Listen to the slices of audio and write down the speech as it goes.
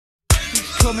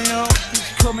coming up,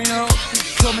 it's coming up,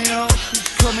 it's coming up,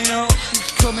 it's coming up,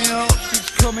 it's coming up, it's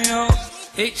coming up,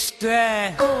 it's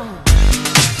there.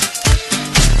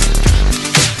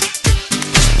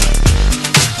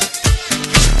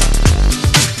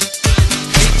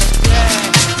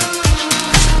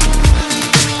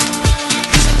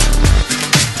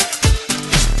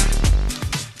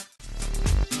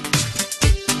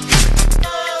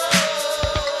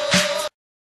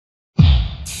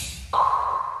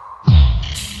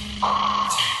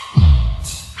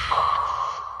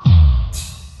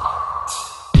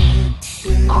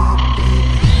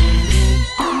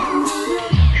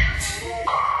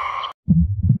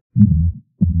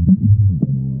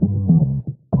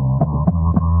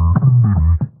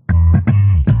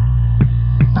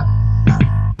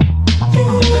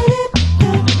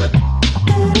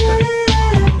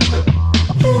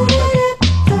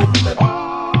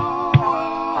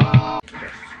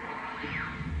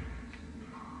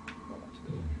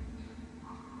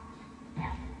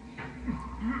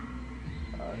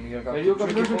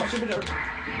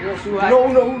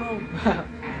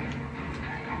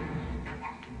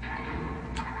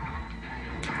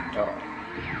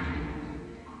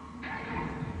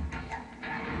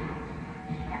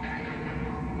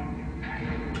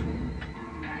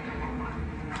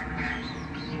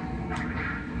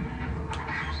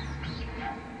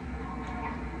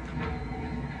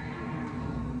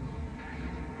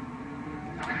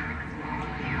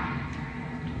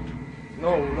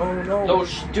 No. No.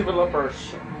 Those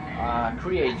developers,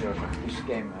 creators of this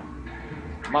game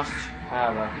must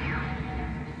have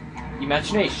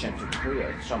imagination to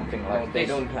create something like this. They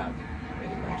don't have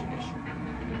any imagination.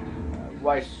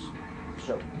 Why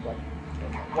so?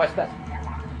 Why is that?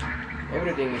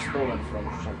 Everything is stolen from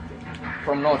something.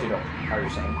 From Naughty Dog, are you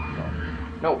saying?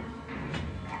 No.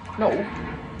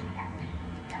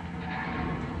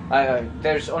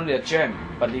 There's only a gem,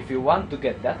 but if you want to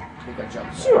get that, you can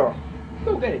jump. Sure,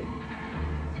 go get it.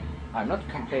 I'm not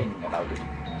complaining about it.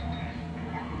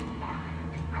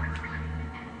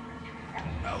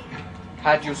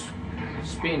 Had you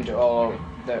spinned all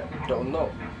the... Don't know.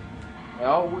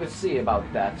 Well, we'll see about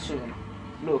that soon.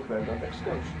 Look where the text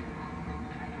goes.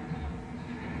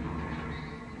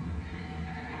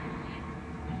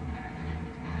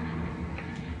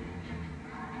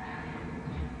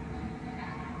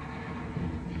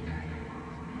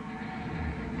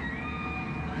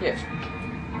 Yes.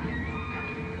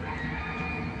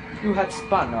 You had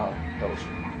spun all those.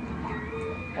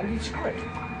 And it's great.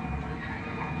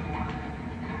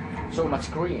 So much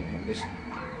green in this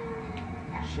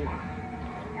scene.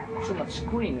 So much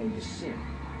green in this scene.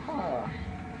 Ah.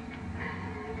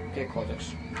 Okay,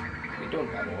 Cortex. We don't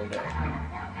have all day.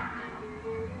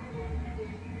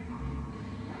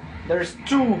 There's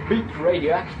 2 big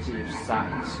radioactive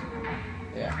signs.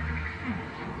 Yeah.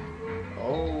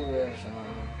 Oh, there's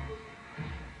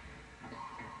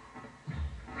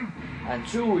and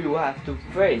 2 you have to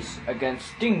face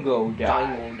against Dingo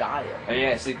Dial.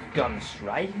 Yes, it comes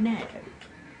right now.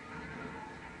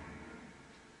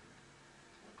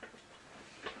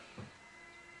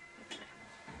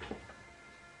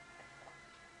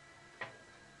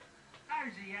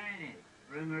 How's he, ain't it?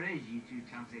 Rumour is you two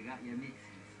chumps have got your mixes.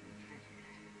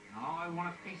 Oh, I want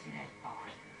a piece of that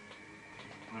pie.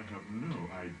 I have no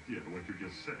idea what you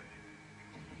just said.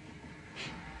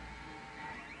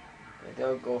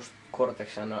 There goes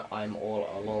Cortex and I'm all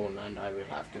alone and I will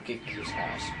have to kick his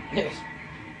ass. Yes.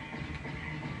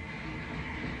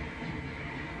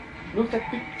 Look at that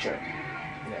picture.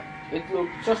 Yeah. It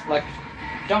looks just like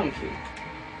donkey.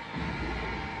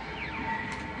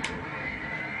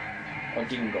 Or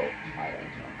dingo, I don't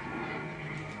know.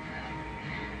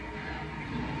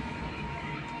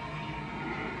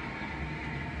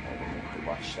 I don't need to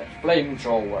watch that.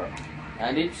 Flamethrower.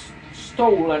 And it's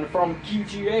stolen from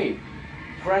GTA.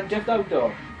 Grand Theft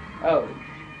Auto. Oh.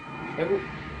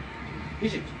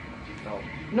 Is it? No.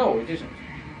 No, it isn't.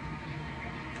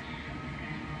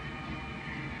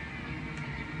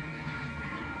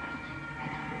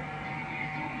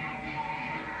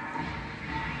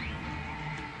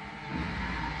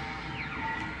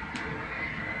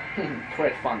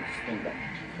 Great fun in that.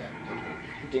 Yeah.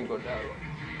 Dingo Dial.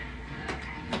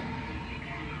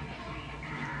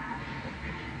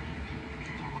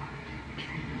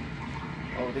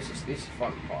 Oh, this is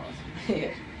fun part.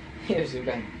 Yes. Yes, you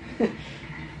can.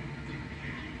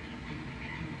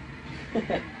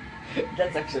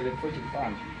 That's actually pretty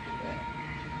fun. Yeah.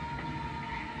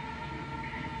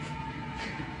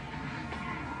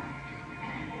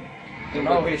 You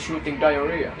know he's shooting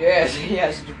diarrhea. Yes, He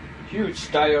has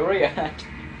huge diarrhea.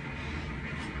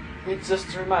 It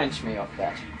just reminds me of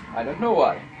that. I don't know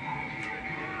why.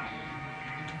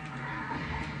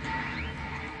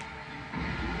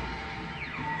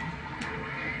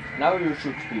 Now you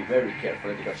should be very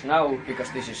careful because now Because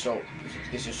this is so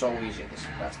easy, this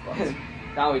last part.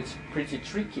 now it's pretty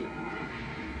tricky.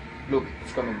 Look,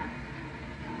 it's coming.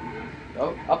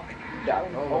 Oh, up, down,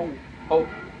 oh.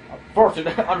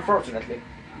 Unfortunately,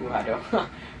 you had a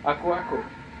aku.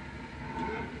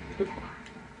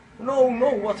 No,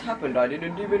 what happened? I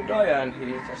didn't even die, and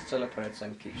he just celebrates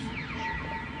and keeps.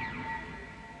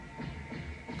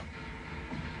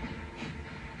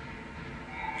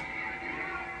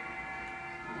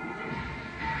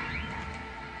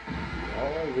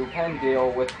 Oh, you can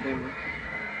deal with him.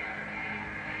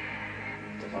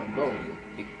 Let him go, you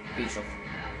big piece of.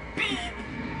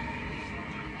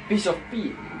 Piece of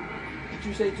pea. Did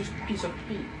you say just piece of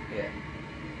pea? Yeah.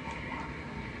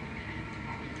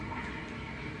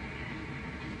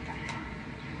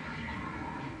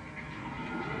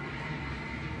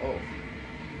 Oh.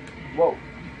 Whoa.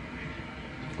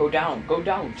 Go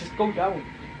down, just go down.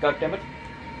 God damn it.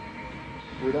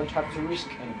 We don't have to risk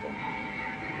anything.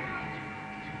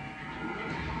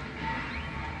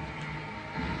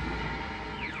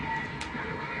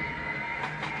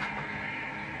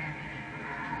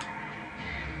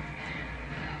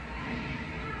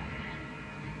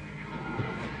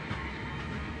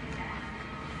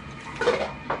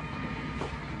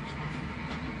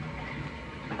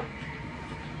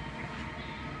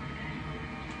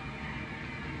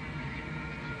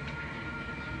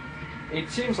 It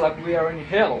seems like we are in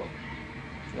hell.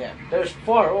 Yeah. There's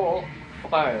fire all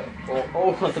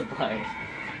over the place.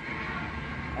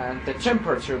 And the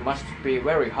temperature must be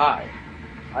very high.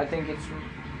 I think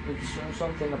it's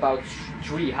something about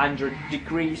 300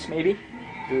 degrees maybe.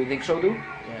 Do you think so too?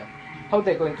 Yeah. How are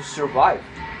they going to survive?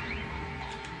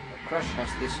 Crash has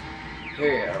this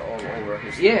hair all over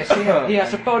his. Yes, he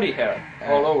has a body hair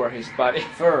all over his body.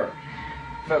 Fur.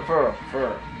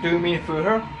 Fur. Do you mean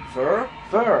fur? Fur?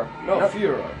 Fur. No, Not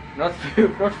Führer. Not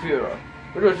Führer.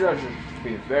 But you just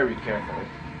be very careful.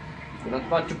 You don't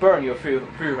want to burn your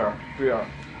Führer.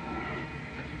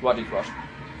 What it was?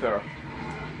 Fur.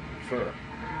 Fur.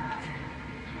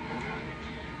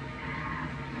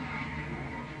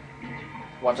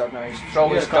 Watch out now, he's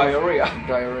throwing his diarrhea.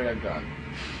 Diarrhea gun.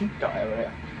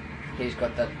 Diarrhea. He's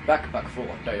got that backpack full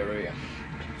of diarrhea.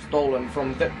 Stolen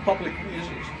from the public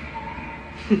museums.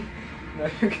 No,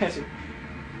 you can see.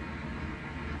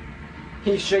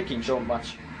 He's shaking so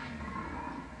much.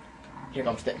 Here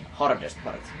comes the hardest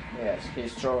part. Yes,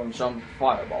 he's throwing some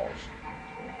fireballs.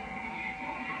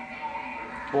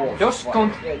 Balls Does of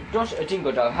fire. does a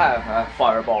dingodile have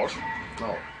fireballs?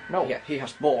 No. No. Yeah, he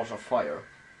has balls of fire.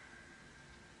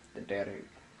 There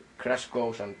Crash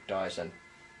goes and dies and...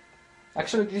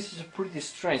 Actually, this is pretty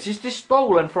strange. Is this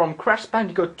stolen from Crash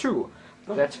Bandicoot 2?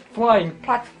 That flying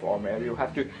platform where you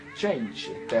have to change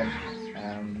the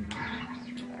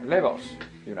levels,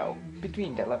 you know,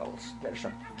 between the levels. There's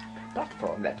a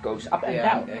platform that goes up and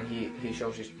down. And he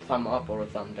shows his thumb up or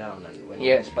thumb down, and when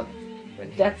Yes, but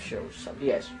when that he shows something.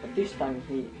 yes, but this time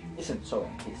he isn't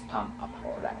showing his thumb up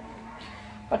or down.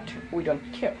 But we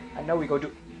don't care. And now we go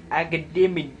to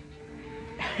academy.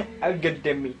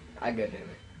 Academy. I get it.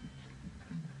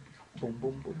 Boom,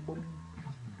 boom, boom, boom.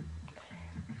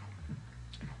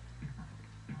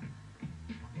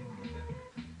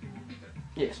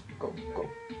 Yes,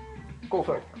 go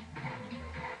for it.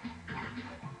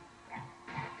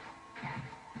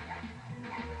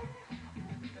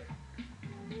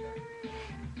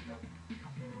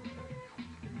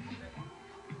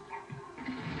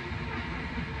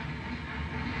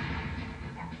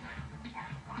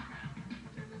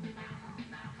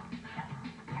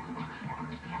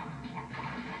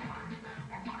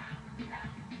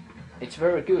 It's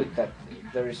very good that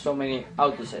there is so many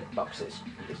auto-set boxes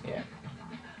in this game.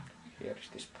 Here is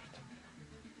this part.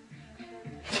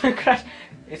 Crash!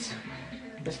 It's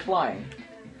flying,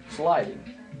 sliding.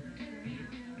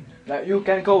 Now you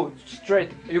can go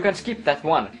straight. You can skip that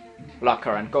one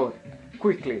locker and go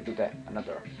quickly to the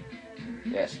another.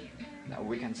 Yes. Now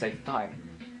we can save time.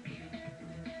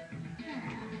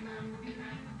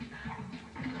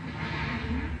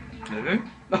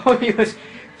 Oh, he was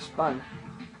spun.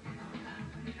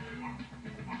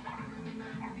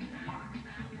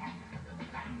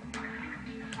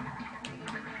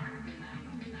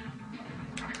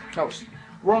 No,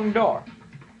 wrong door.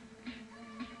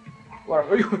 Where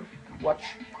are you? Watch.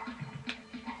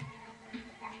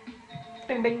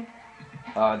 Ding ding.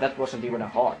 That wasn't even a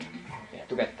heart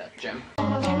to get that gem.